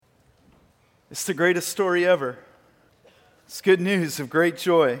It's the greatest story ever. It's good news of great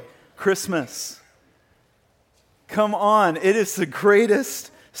joy. Christmas. Come on, it is the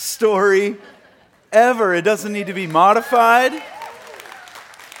greatest story ever. It doesn't need to be modified.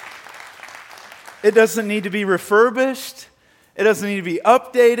 It doesn't need to be refurbished. It doesn't need to be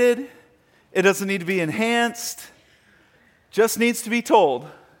updated. It doesn't need to be enhanced. Just needs to be told.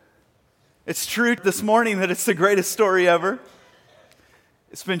 It's true this morning that it's the greatest story ever.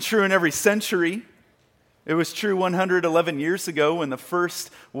 It's been true in every century. It was true 111 years ago when the first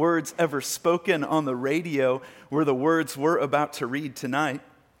words ever spoken on the radio were the words we're about to read tonight.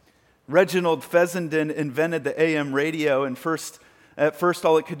 Reginald Fessenden invented the AM radio, and at first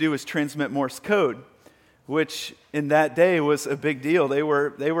all it could do was transmit Morse code, which in that day was a big deal. They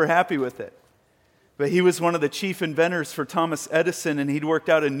were happy with it. But he was one of the chief inventors for Thomas Edison, and he'd worked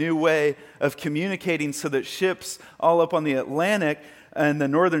out a new way of communicating so that ships all up on the Atlantic and the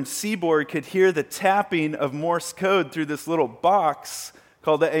northern seaboard could hear the tapping of Morse code through this little box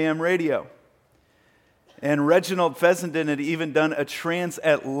called the AM radio. And Reginald Fessenden had even done a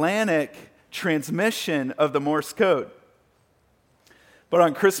transatlantic transmission of the Morse code. But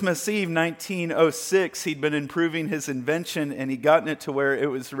on Christmas Eve, 1906, he'd been improving his invention, and he'd gotten it to where it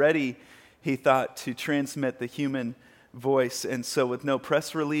was ready, he thought, to transmit the human voice. And so with no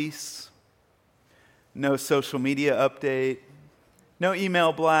press release, no social media update, no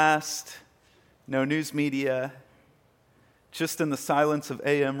email blast, no news media, just in the silence of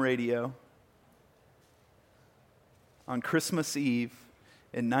AM radio. On Christmas Eve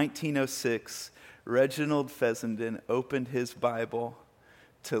in 1906, Reginald Fessenden opened his Bible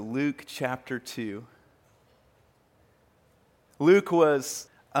to Luke chapter 2. Luke was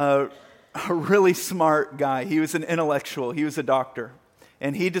a really smart guy. He was an intellectual. He was a doctor.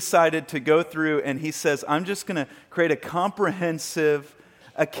 And he decided to go through and he says, I'm just going to create a comprehensive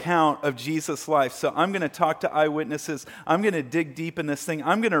account of Jesus' life. So I'm going to talk to eyewitnesses. I'm going to dig deep in this thing.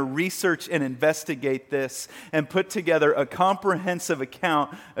 I'm going to research and investigate this and put together a comprehensive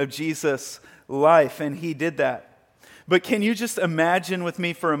account of Jesus' life. And he did that. But can you just imagine with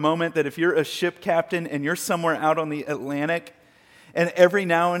me for a moment that if you're a ship captain and you're somewhere out on the Atlantic, and every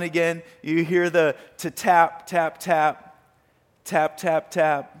now and again you hear the to tap, tap, tap, tap, tap,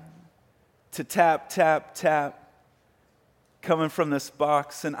 tap, to tap, tap, tap, coming from this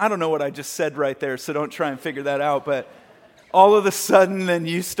box. And I don't know what I just said right there, so don't try and figure that out. But all of a sudden, then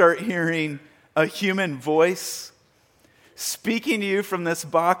you start hearing a human voice speaking to you from this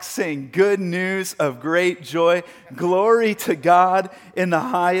box saying, good news of great joy, glory to God in the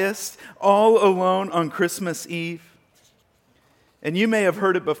highest, all alone on Christmas Eve. And you may have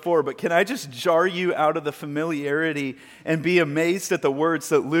heard it before, but can I just jar you out of the familiarity and be amazed at the words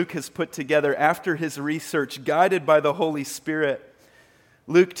that Luke has put together after his research, guided by the Holy Spirit.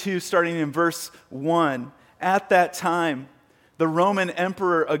 Luke 2, starting in verse 1. At that time, the Roman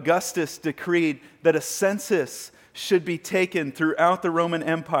Emperor Augustus decreed that a census should be taken throughout the Roman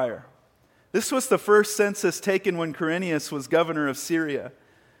Empire. This was the first census taken when Quirinius was governor of Syria.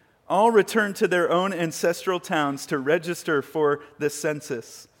 All returned to their own ancestral towns to register for this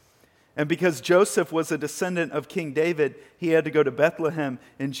census. And because Joseph was a descendant of King David, he had to go to Bethlehem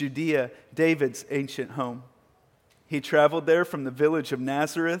in Judea, David's ancient home. He traveled there from the village of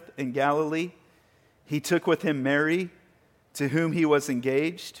Nazareth in Galilee. He took with him Mary, to whom he was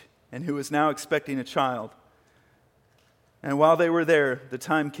engaged, and who was now expecting a child. And while they were there, the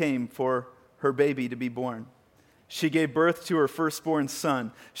time came for her baby to be born. She gave birth to her firstborn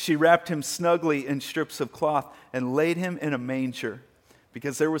son. She wrapped him snugly in strips of cloth and laid him in a manger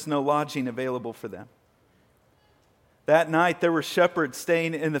because there was no lodging available for them. That night there were shepherds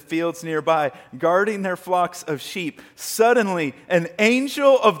staying in the fields nearby, guarding their flocks of sheep. Suddenly an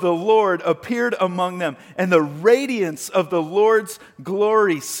angel of the Lord appeared among them, and the radiance of the Lord's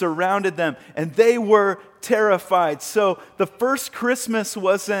glory surrounded them, and they were terrified. So the first Christmas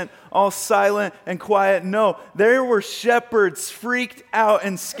wasn't all silent and quiet. No, there were shepherds freaked out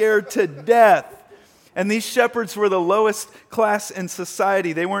and scared to death. And these shepherds were the lowest class in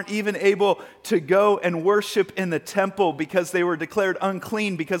society. They weren't even able to go and worship in the temple because they were declared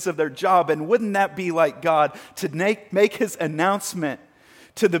unclean because of their job. And wouldn't that be like God to make his announcement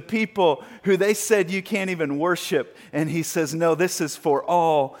to the people who they said you can't even worship? And he says, no, this is for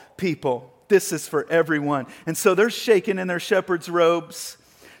all people. This is for everyone. And so they're shaking in their shepherd's robes.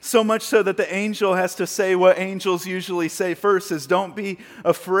 So much so that the angel has to say what angels usually say first is, don't be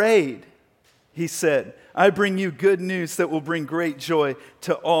afraid. He said, I bring you good news that will bring great joy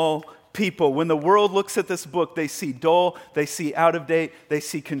to all people. When the world looks at this book, they see dull, they see out of date, they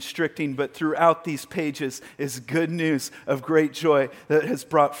see constricting, but throughout these pages is good news of great joy that has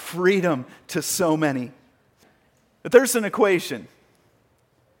brought freedom to so many. But there's an equation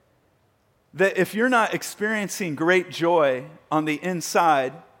that if you're not experiencing great joy on the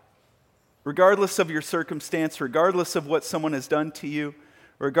inside, regardless of your circumstance, regardless of what someone has done to you,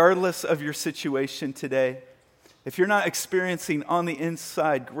 regardless of your situation today, if you're not experiencing on the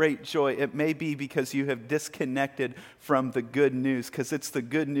inside great joy, it may be because you have disconnected from the good news, because it's the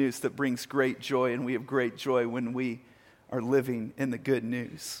good news that brings great joy, and we have great joy when we are living in the good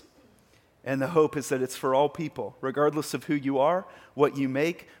news. And the hope is that it's for all people, regardless of who you are, what you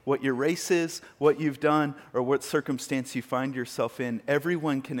make, what your race is, what you've done, or what circumstance you find yourself in.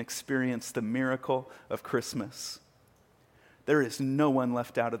 Everyone can experience the miracle of Christmas. There is no one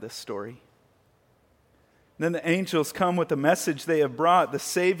left out of this story. Then the angels come with the message they have brought. The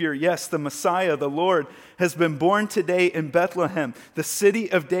Savior, yes, the Messiah, the Lord, has been born today in Bethlehem, the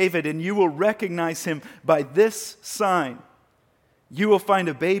city of David, and you will recognize him by this sign. You will find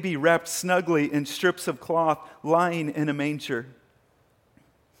a baby wrapped snugly in strips of cloth, lying in a manger.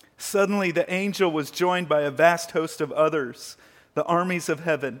 Suddenly the angel was joined by a vast host of others, the armies of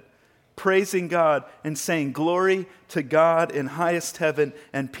heaven, praising God and saying, "Glory to God in highest heaven,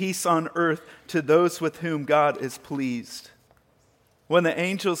 and peace on earth to those with whom God is pleased." When the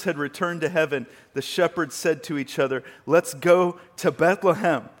angels had returned to heaven, the shepherds said to each other, "Let's go to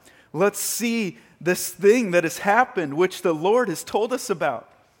Bethlehem. Let's see this thing that has happened, which the Lord has told us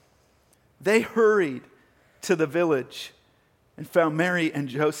about." They hurried to the village and found Mary and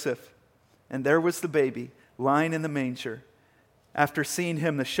Joseph, and there was the baby lying in the manger. After seeing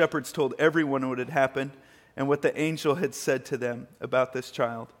him, the shepherds told everyone what had happened and what the angel had said to them about this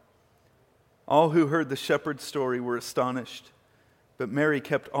child. All who heard the shepherd's story were astonished, but Mary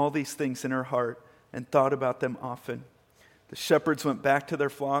kept all these things in her heart and thought about them often. The shepherds went back to their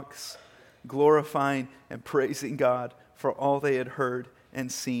flocks, glorifying and praising God for all they had heard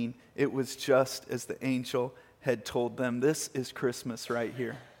and seen. It was just as the angel had told them. This is Christmas right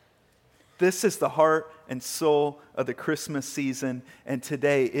here. This is the heart and soul of the Christmas season, and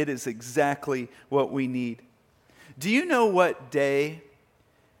today it is exactly what we need. Do you know what day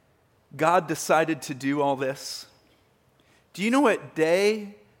God decided to do all this? Do you know what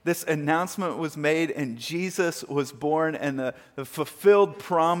day this announcement was made and Jesus was born and the fulfilled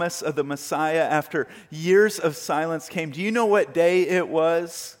promise of the Messiah after years of silence came? Do you know what day it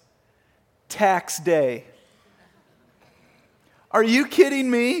was? Tax day. Are you kidding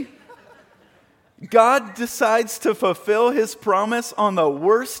me? God decides to fulfill his promise on the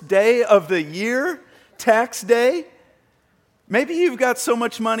worst day of the year, tax day? Maybe you've got so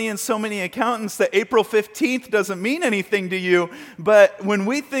much money and so many accountants that April 15th doesn't mean anything to you, but when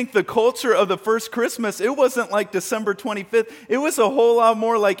we think the culture of the first Christmas, it wasn't like December 25th, it was a whole lot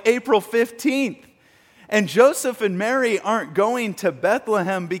more like April 15th. And Joseph and Mary aren't going to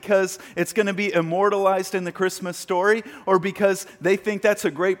Bethlehem because it's going to be immortalized in the Christmas story or because they think that's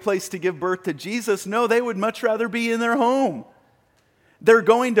a great place to give birth to Jesus. No, they would much rather be in their home. They're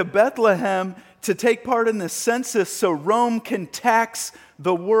going to Bethlehem to take part in the census so Rome can tax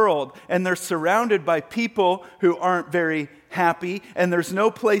the world. And they're surrounded by people who aren't very happy, and there's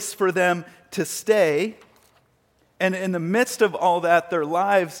no place for them to stay. And in the midst of all that, their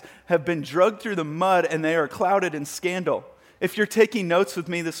lives have been dragged through the mud and they are clouded in scandal. If you're taking notes with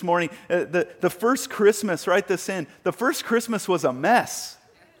me this morning, the first Christmas, write this in, the first Christmas was a mess.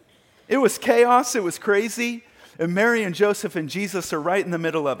 It was chaos, it was crazy, and Mary and Joseph and Jesus are right in the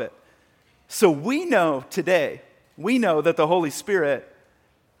middle of it. So we know today, we know that the Holy Spirit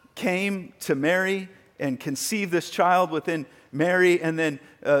came to Mary and conceived this child within Mary, and then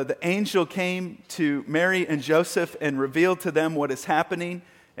the angel came to Mary and Joseph and revealed to them what is happening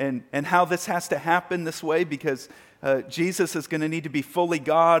and how this has to happen this way because Jesus is going to need to be fully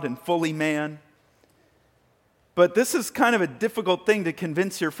God and fully man. But this is kind of a difficult thing to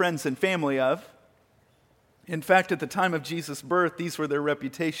convince your friends and family of. In fact, at the time of Jesus' birth, these were their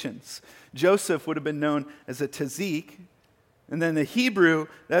reputations. Joseph would have been known as a tzadik. And then the Hebrew,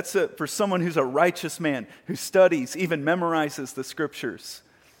 that's for someone who's a righteous man, who studies, even memorizes the scriptures,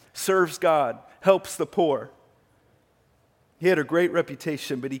 serves God, helps the poor. He had a great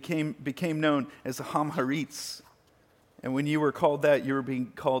reputation, but he became known as a Ham-Haritz. And when you were called that, you were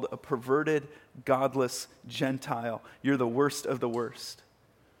being called a perverted, godless Gentile. You're the worst of the worst.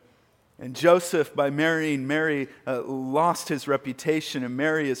 And Joseph, by marrying Mary, lost his reputation, and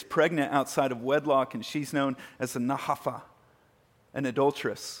Mary is pregnant outside of wedlock, and she's known as a Nahafa, an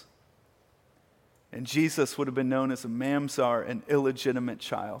adulteress. And Jesus would have been known as a mamzar, an illegitimate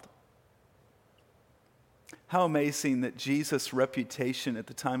child. How amazing that Jesus' reputation at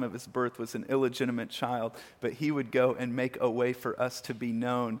the time of his birth was an illegitimate child, but he would go and make a way for us to be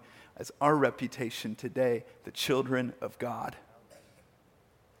known as our reputation today, the children of God.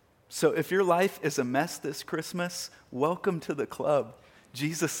 So if your life is a mess this Christmas, welcome to the club.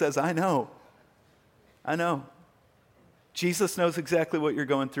 Jesus says, I know. Jesus knows exactly what you're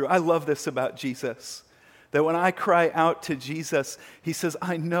going through. I love this about Jesus. That when I cry out to Jesus, he says,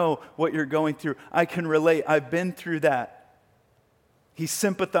 I know what you're going through. I can relate. I've been through that. He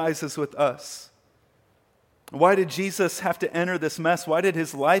sympathizes with us. Why did Jesus have to enter this mess? Why did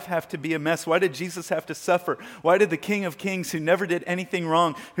his life have to be a mess? Why did Jesus have to suffer? Why did the King of Kings, who never did anything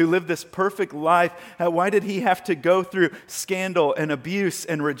wrong, who lived this perfect life, why did he have to go through scandal and abuse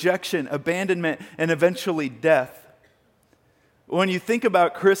and rejection, abandonment, and eventually death? When you think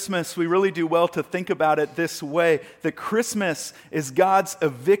about Christmas, we really do well to think about it this way, that Christmas is God's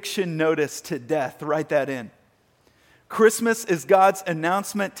eviction notice to death. Write that in. Christmas is God's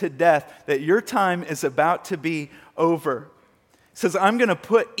announcement to death that your time is about to be over. He says, I'm going to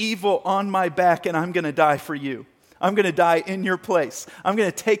put evil on my back and I'm going to die for you. I'm going to die in your place. I'm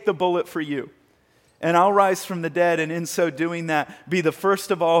going to take the bullet for you. And I'll rise from the dead, and in so doing that, be the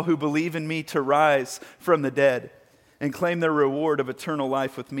first of all who believe in me to rise from the dead and claim their reward of eternal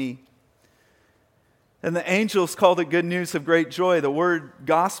life with me. And the angels called it good news of great joy. The word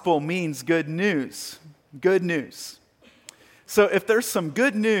gospel means good news. Good news. So if there's some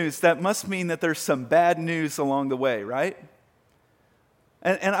good news, that must mean that there's some bad news along the way, right?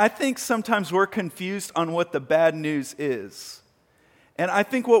 And I think sometimes we're confused on what the bad news is. And I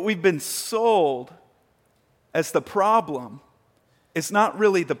think what we've been sold as the problem is not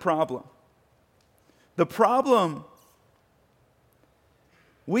really the problem. The problem,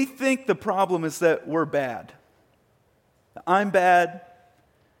 we think the problem is that we're bad. I'm bad,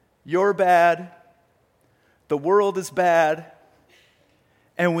 you're bad, the world is bad,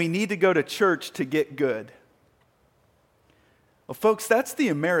 and we need to go to church to get good. Well, folks, that's the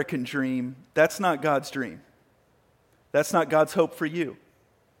American dream. That's not God's dream. That's not God's hope for you.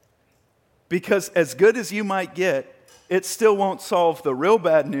 Because as good as you might get, it still won't solve the real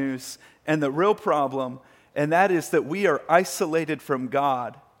bad news and the real problem, and that is that we are isolated from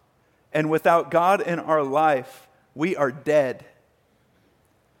God. And without God in our life, we are dead.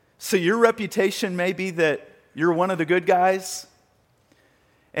 So your reputation may be that you're one of the good guys,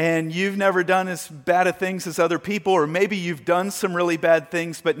 and you've never done as bad of things as other people, or maybe you've done some really bad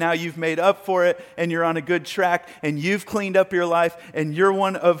things, but now you've made up for it, and you're on a good track, and you've cleaned up your life, and you're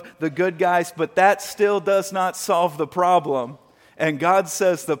one of the good guys, but that still does not solve the problem. And God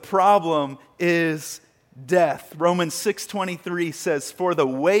says the problem is death. Romans 6:23 says, for the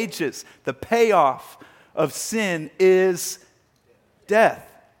wages, the payoff of sin is death.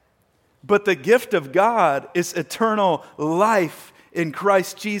 But the gift of God is eternal life in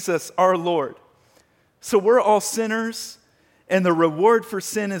Christ Jesus our Lord. So we're all sinners, and the reward for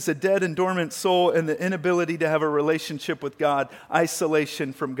sin is a dead and dormant soul and the inability to have a relationship with God,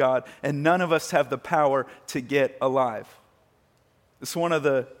 isolation from God, and none of us have the power to get alive. It's one of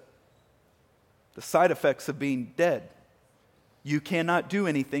the side effects of being dead. You cannot do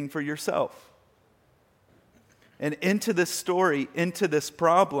anything for yourself. And into this story, into this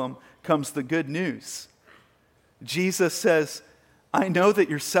problem, comes the good news. Jesus says, I know that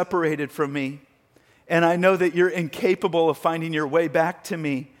you're separated from me, and I know that you're incapable of finding your way back to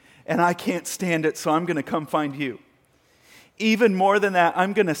me, and I can't stand it, so I'm going to come find you. Even more than that,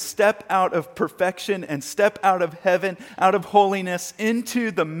 I'm going to step out of perfection and step out of heaven, out of holiness,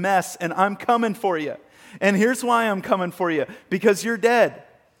 into the mess, and I'm coming for you. And here's why I'm coming for you, because you're dead.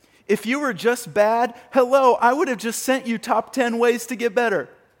 If you were just bad, hello, I would have just sent you top 10 ways to get better.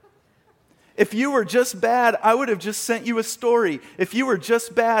 If you were just bad, I would have just sent you a story. If you were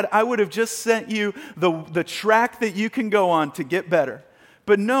just bad, I would have just sent you the track that you can go on to get better.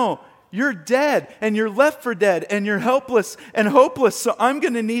 But no, you're dead, and you're left for dead, and you're helpless and hopeless, so I'm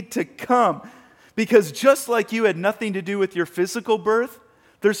going to need to come. Because just like you had nothing to do with your physical birth,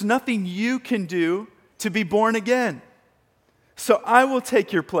 there's nothing you can do to be born again. So I will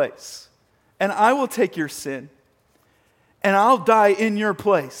take your place, and I will take your sin, and I'll die in your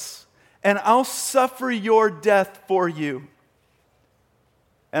place. And I'll suffer your death for you.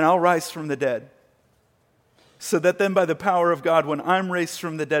 And I'll rise from the dead. So that then by the power of God, when I'm raised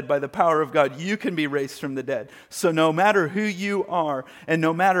from the dead, by the power of God, you can be raised from the dead. So no matter who you are, and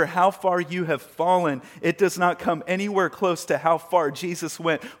no matter how far you have fallen, it does not come anywhere close to how far Jesus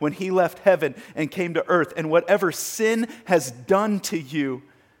went when he left heaven and came to earth. And whatever sin has done to you,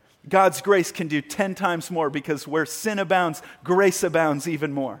 God's grace can do 10 times more, because where sin abounds, grace abounds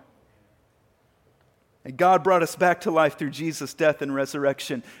even more. And God brought us back to life through Jesus' death and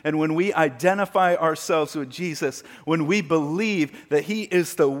resurrection. And when we identify ourselves with Jesus, when we believe that He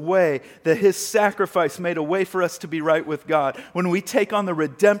is the way, that His sacrifice made a way for us to be right with God, when we take on the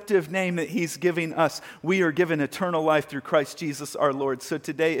redemptive name that He's giving us, we are given eternal life through Christ Jesus our Lord. So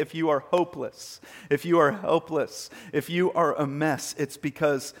today, if you are hopeless, if you are helpless, if you are a mess, it's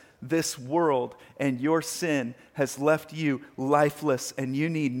because this world and your sin has left you lifeless, and you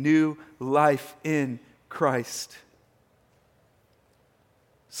need new life in Christ.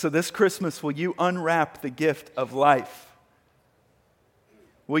 So this Christmas, will you unwrap the gift of life?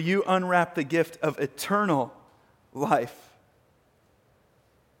 Will you unwrap the gift of eternal life?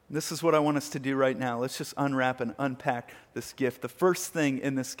 This is what I want us to do right now. Let's just unwrap and unpack this gift. The first thing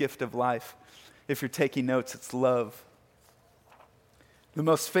in this gift of life, if you're taking notes, it's love. The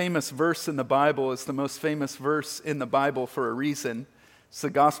most famous verse in the Bible is the most famous verse in the Bible for a reason. It's the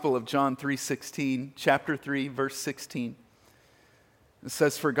Gospel of John 3:16, chapter 3, verse 16. It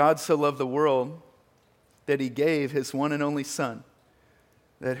says, "For God so loved the world that He gave His one and only Son,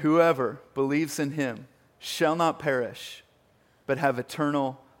 that whoever believes in Him shall not perish, but have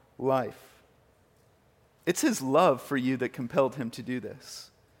eternal life." It's His love for you that compelled Him to do this.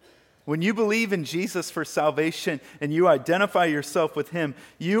 When you believe in Jesus for salvation and you identify yourself with Him,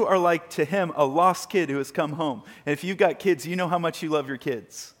 you are like to Him a lost kid who has come home. And if you've got kids, you know how much you love your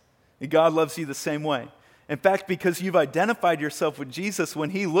kids. And God loves you the same way. In fact, because you've identified yourself with Jesus,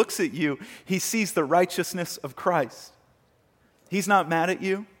 when He looks at you, He sees the righteousness of Christ. He's not mad at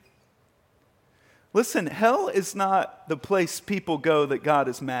you. Listen, hell is not the place people go that God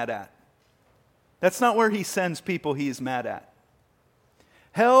is mad at. That's not where He sends people He is mad at.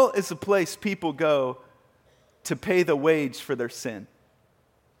 Hell is a place people go to pay the wage for their sin.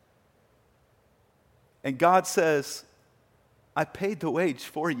 And God says, I paid the wage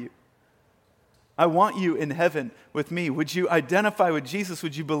for you. I want you in heaven with me. Would you identify with Jesus?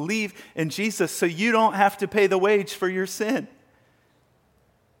 Would you believe in Jesus so you don't have to pay the wage for your sin?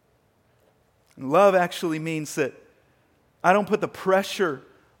 And love actually means that I don't put the pressure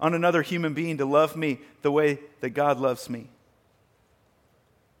on another human being to love me the way that God loves me.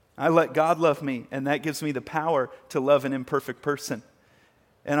 I let God love me, and that gives me the power to love an imperfect person.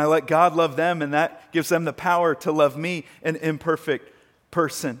 And I let God love them, and that gives them the power to love me, an imperfect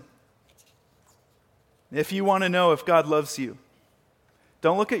person. If you want to know if God loves you,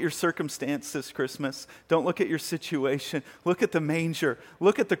 don't look at your circumstance this Christmas. Don't look at your situation. Look at the manger.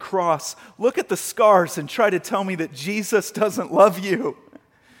 Look at the cross. Look at the scars and try to tell me that Jesus doesn't love you.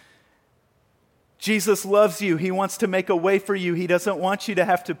 Jesus loves you. He wants to make a way for you. He doesn't want you to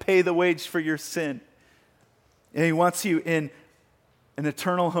have to pay the wage for your sin. And He wants you in an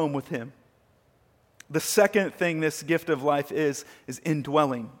eternal home with Him. The second thing this gift of life is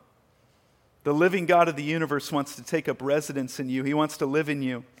indwelling. The living God of the universe wants to take up residence in you. He wants to live in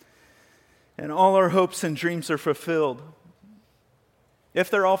you. And all our hopes and dreams are fulfilled. If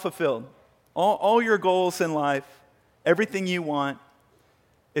they're all fulfilled, all your goals in life, everything you want,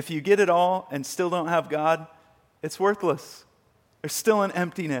 if you get it all and still don't have God, it's worthless. There's still an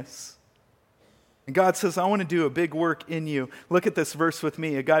emptiness. And God says, I want to do a big work in you. Look at this verse with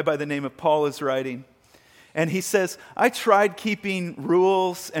me. A guy by the name of Paul is writing. And he says, I tried keeping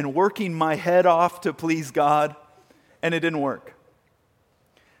rules and working my head off to please God, and it didn't work.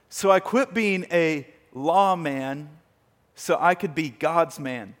 So I quit being a lawman so I could be God's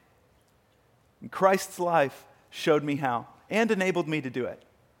man. And Christ's life showed me how and enabled me to do it.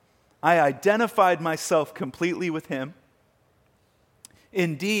 I identified myself completely with Him.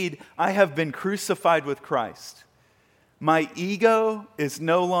 Indeed, I have been crucified with Christ. My ego is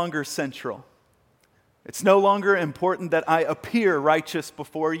no longer central. It's no longer important that I appear righteous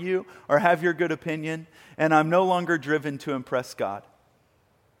before you or have your good opinion, and I'm no longer driven to impress God.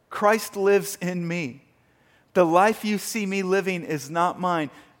 Christ lives in me. The life you see me living is not mine.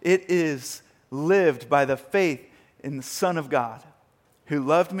 It is lived by the faith in the Son of God, who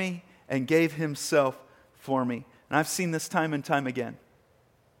loved me and gave Himself for me. And I've seen this time and time again.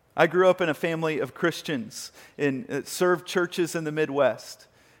 I grew up in a family of Christians in served churches in the Midwest.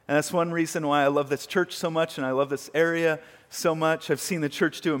 And that's one reason why I love this church so much and I love this area so much. I've seen the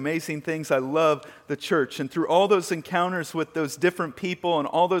church do amazing things. I love the church. And through all those encounters with those different people and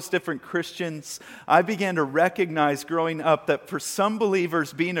all those different Christians, I began to recognize growing up that for some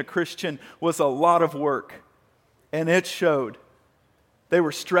believers, being a Christian was a lot of work. And it showed. They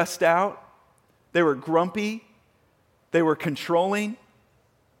were stressed out. They were grumpy. They were controlling.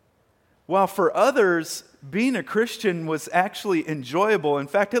 While for others, being a Christian was actually enjoyable. In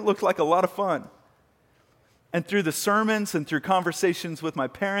fact, it looked like a lot of fun. And through the sermons and through conversations with my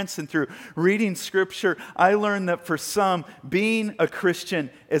parents and through reading scripture, I learned that for some, being a Christian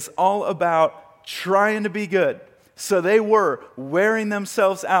is all about trying to be good. So they were wearing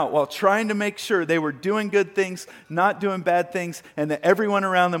themselves out while trying to make sure they were doing good things, not doing bad things, and that everyone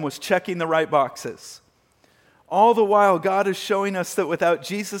around them was checking the right boxes. All the while, God is showing us that without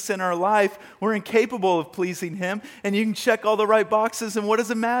Jesus in our life, we're incapable of pleasing Him, and you can check all the right boxes, and what does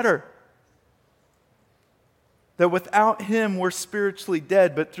it matter? That without Him, we're spiritually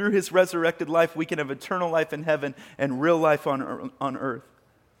dead, but through His resurrected life, we can have eternal life in heaven and real life on earth.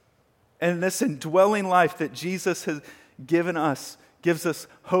 And this indwelling life that Jesus has given us gives us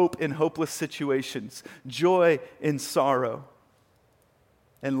hope in hopeless situations, joy in sorrow,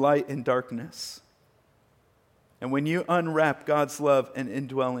 and light in darkness. And when you unwrap God's love and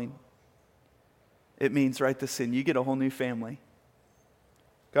indwelling, it means, write this in, you get a whole new family.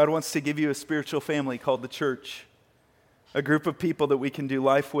 God wants to give you a spiritual family called the church. A group of people that we can do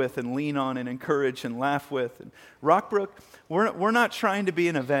life with and lean on and encourage and laugh with. And Rockbrook, we're not trying to be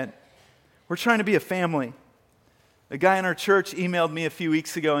an event. We're trying to be a family. A guy in our church emailed me a few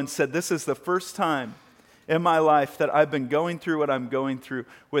weeks ago and said, this is the first time in my life that I've been going through what I'm going through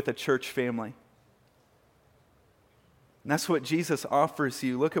with a church family. And that's what Jesus offers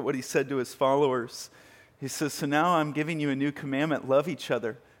you. Look at what He said to His followers. He says, so now I'm giving you a new commandment, love each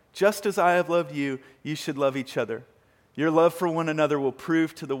other. Just as I have loved you, you should love each other. Your love for one another will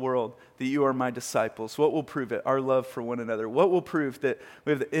prove to the world that you are my disciples. What will prove it? Our love for one another. What will prove that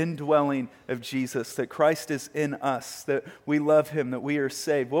we have the indwelling of Jesus, that Christ is in us, that we love Him, that we are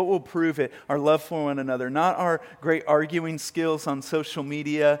saved? What will prove it? Our love for one another. Not our great arguing skills on social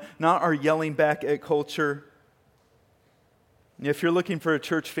media, not our yelling back at culture. If you're looking for a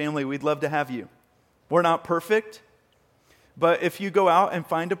church family, we'd love to have you. We're not perfect, but if you go out and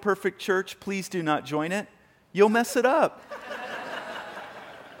find a perfect church, please do not join it. You'll mess it up.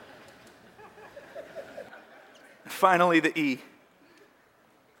 Finally, the E.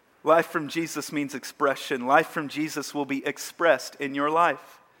 Life from Jesus means expression. Life from Jesus will be expressed in your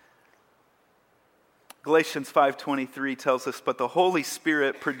life. Galatians 5:23 tells us, but the Holy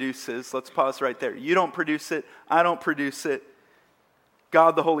Spirit produces. Let's pause right there. You don't produce it. I don't produce it.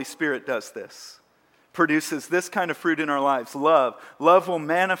 God, the Holy Spirit, does this. Produces this kind of fruit in our lives. Love. Love will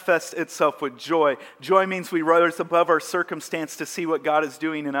manifest itself with joy. Joy means we rise above our circumstance to see what God is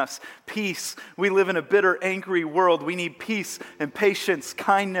doing in us. Peace. We live in a bitter, angry world. We need peace and patience,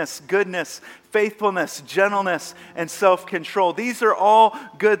 kindness, goodness, faithfulness, gentleness, and self-control. These are all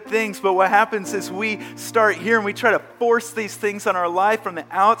good things, but what happens is we start here and we try to force these things on our life from the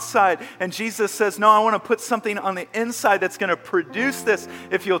outside. And Jesus says, no, I want to put something on the inside that's going to produce this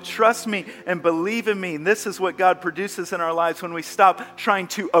if you'll trust me and believe in me. And this is what God produces in our lives when we stop trying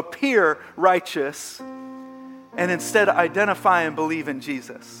to appear righteous and instead identify and believe in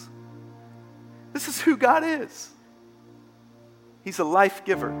Jesus. This is who God is. He's a life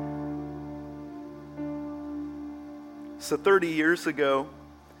giver. So 30 years ago,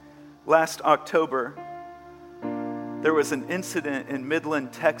 last October, there was an incident in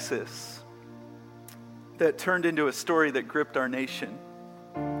Midland, Texas that turned into a story that gripped our nation.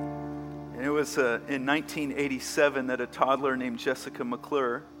 And it was in 1987 that a toddler named Jessica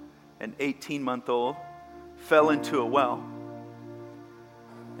McClure, an 18-month-old, fell into a well.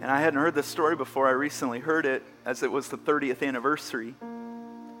 And I hadn't heard this story before. I recently heard it as it was the 30th anniversary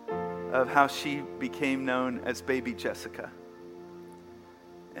of how she became known as Baby Jessica.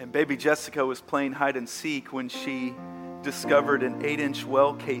 And Baby Jessica was playing hide and seek when she discovered an 8-inch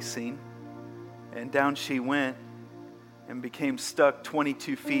well casing, and down she went and became stuck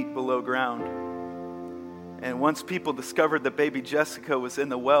 22 feet below ground. And once people discovered that Baby Jessica was in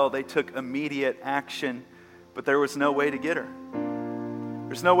the well, they took immediate action, but there was no way to get her.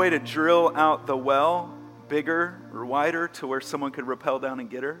 There's no way to drill out the well bigger or wider to where someone could rappel down and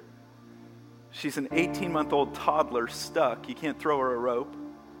get her. She's an 18-month-old toddler stuck. You can't throw her a rope.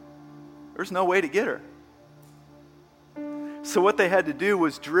 There's no way to get her. So what they had to do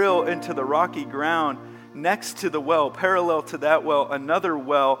was drill into the rocky ground next to the well, parallel to that well, another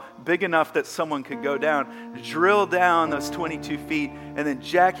well big enough that someone could go down, drill down those 22 feet, and then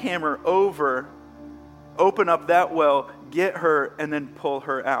jackhammer over, open up that well, get her, and then pull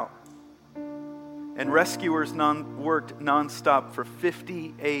her out. And rescuers worked nonstop for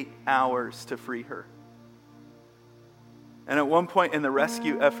 58 hours to free her. And at one point in the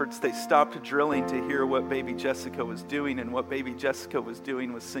rescue efforts, they stopped drilling to hear what Baby Jessica was doing, and what Baby Jessica was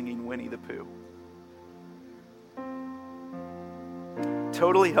doing was singing Winnie the Pooh.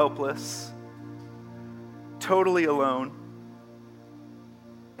 Totally helpless, totally alone,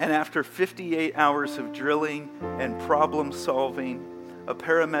 And after 58 hours of drilling and problem solving, a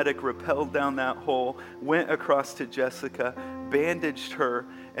paramedic rappelled down that hole, went across to Jessica, bandaged her,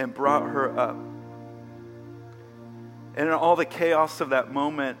 and brought her up. And in all the chaos of that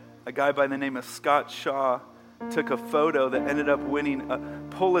moment, a guy by the name of Scott Shaw took a photo that ended up winning a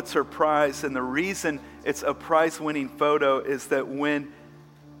Pulitzer Prize. And the reason it's a prize-winning photo is that when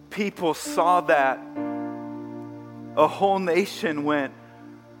people saw that, a whole nation went,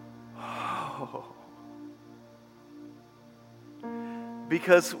 oh.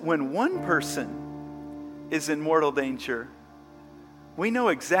 Because when one person is in mortal danger, we know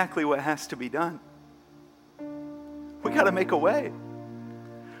exactly what has to be done. We got to make a way.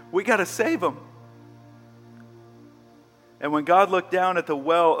 We got to save them. And when God looked down at the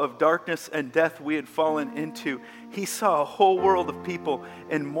well of darkness and death we had fallen into, he saw a whole world of people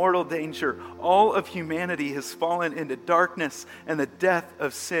in mortal danger. All of humanity has fallen into darkness and the death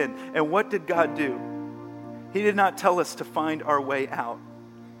of sin. And what did God do? He did not tell us to find our way out.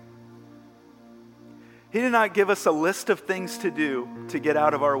 He did not give us a list of things to do to get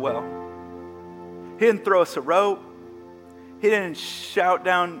out of our well. He didn't throw us a rope. He didn't shout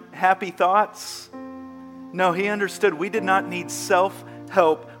down happy thoughts. No, he understood we did not need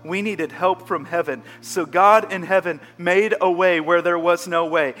self-help. We needed help from heaven. So God in heaven made a way where there was no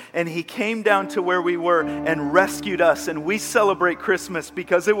way. And he came down to where we were and rescued us. And we celebrate Christmas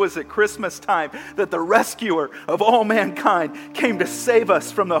because it was at Christmas time that the rescuer of all mankind came to save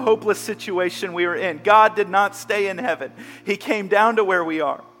us from the hopeless situation we were in. God did not stay in heaven. He came down to where we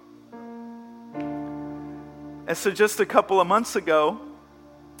are. And so just a couple of months ago,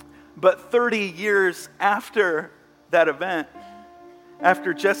 but 30 years after that event,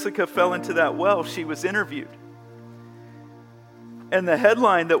 after Jessica fell into that well, she was interviewed. And the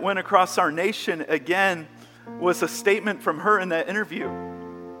headline that went across our nation again was a statement from her in that interview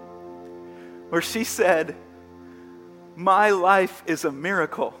where she said, "My life is a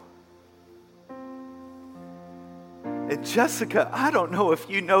miracle." And Jessica, I don't know if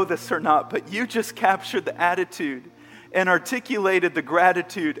you know this or not, but you just captured the attitude and articulated the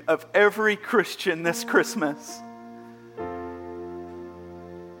gratitude of every Christian this Christmas.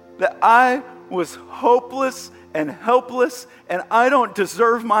 That I was hopeless and helpless and I don't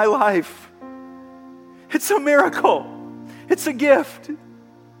deserve my life. It's a miracle. It's a gift.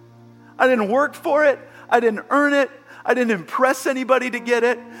 I didn't work for it. I didn't earn it. I didn't impress anybody to get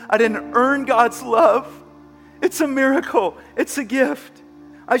it. I didn't earn God's love. It's a miracle. It's a gift.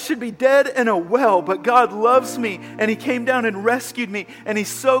 I should be dead in a well, but God loves me and he came down and rescued me and he's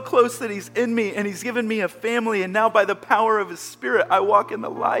so close that he's in me and he's given me a family, and now by the power of his Spirit I walk in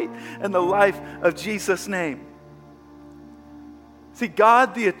the light and the life of Jesus' name. See,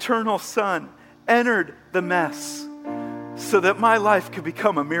 God the eternal Son entered the mess so that my life could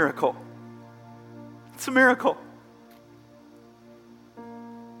become a miracle. It's a miracle.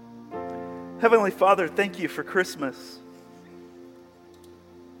 Heavenly Father, thank you for Christmas.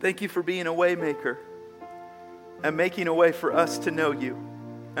 Thank you for being a way maker and making a way for us to know you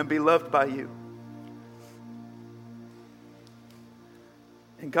and be loved by you.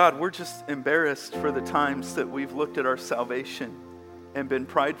 And God, we're just embarrassed for the times that we've looked at our salvation and been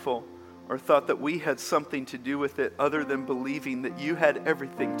prideful or thought that we had something to do with it other than believing that you had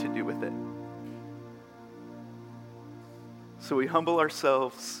everything to do with it. So we humble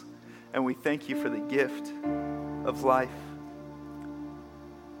ourselves and we thank you for the gift of life.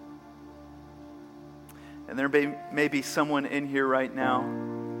 And there may be someone in here right now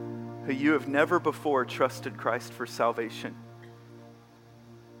who you have never before trusted Christ for salvation.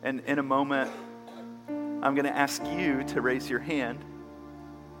 And in a moment, I'm going to ask you to raise your hand.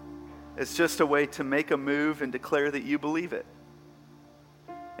 It's just a way to make a move and declare that you believe it.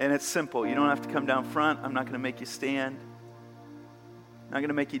 And it's simple. You don't have to come down front. I'm not going to make you stand. I'm not going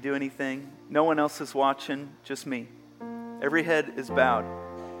to make you do anything. No one else is watching, just me. Every head is bowed.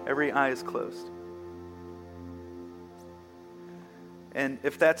 Every eye is closed. And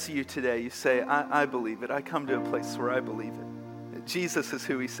if that's you today, you say, I believe it. I come to a place where I believe it. Jesus is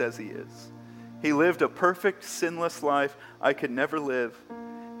who he says he is. He lived a perfect, sinless life I could never live.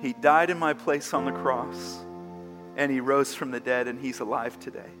 He died in my place on the cross. And he rose from the dead, and he's alive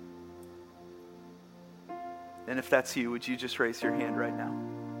today. And if that's you, would you just raise your hand right now?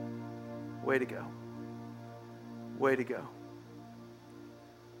 Way to go. Way to go.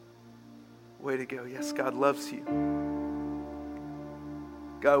 Way to go. Yes, God loves you.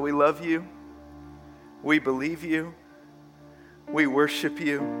 God, we love you. We believe you. We worship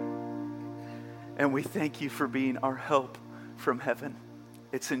you. And we thank you for being our help from heaven.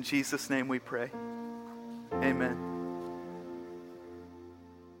 It's in Jesus' name we pray. Amen.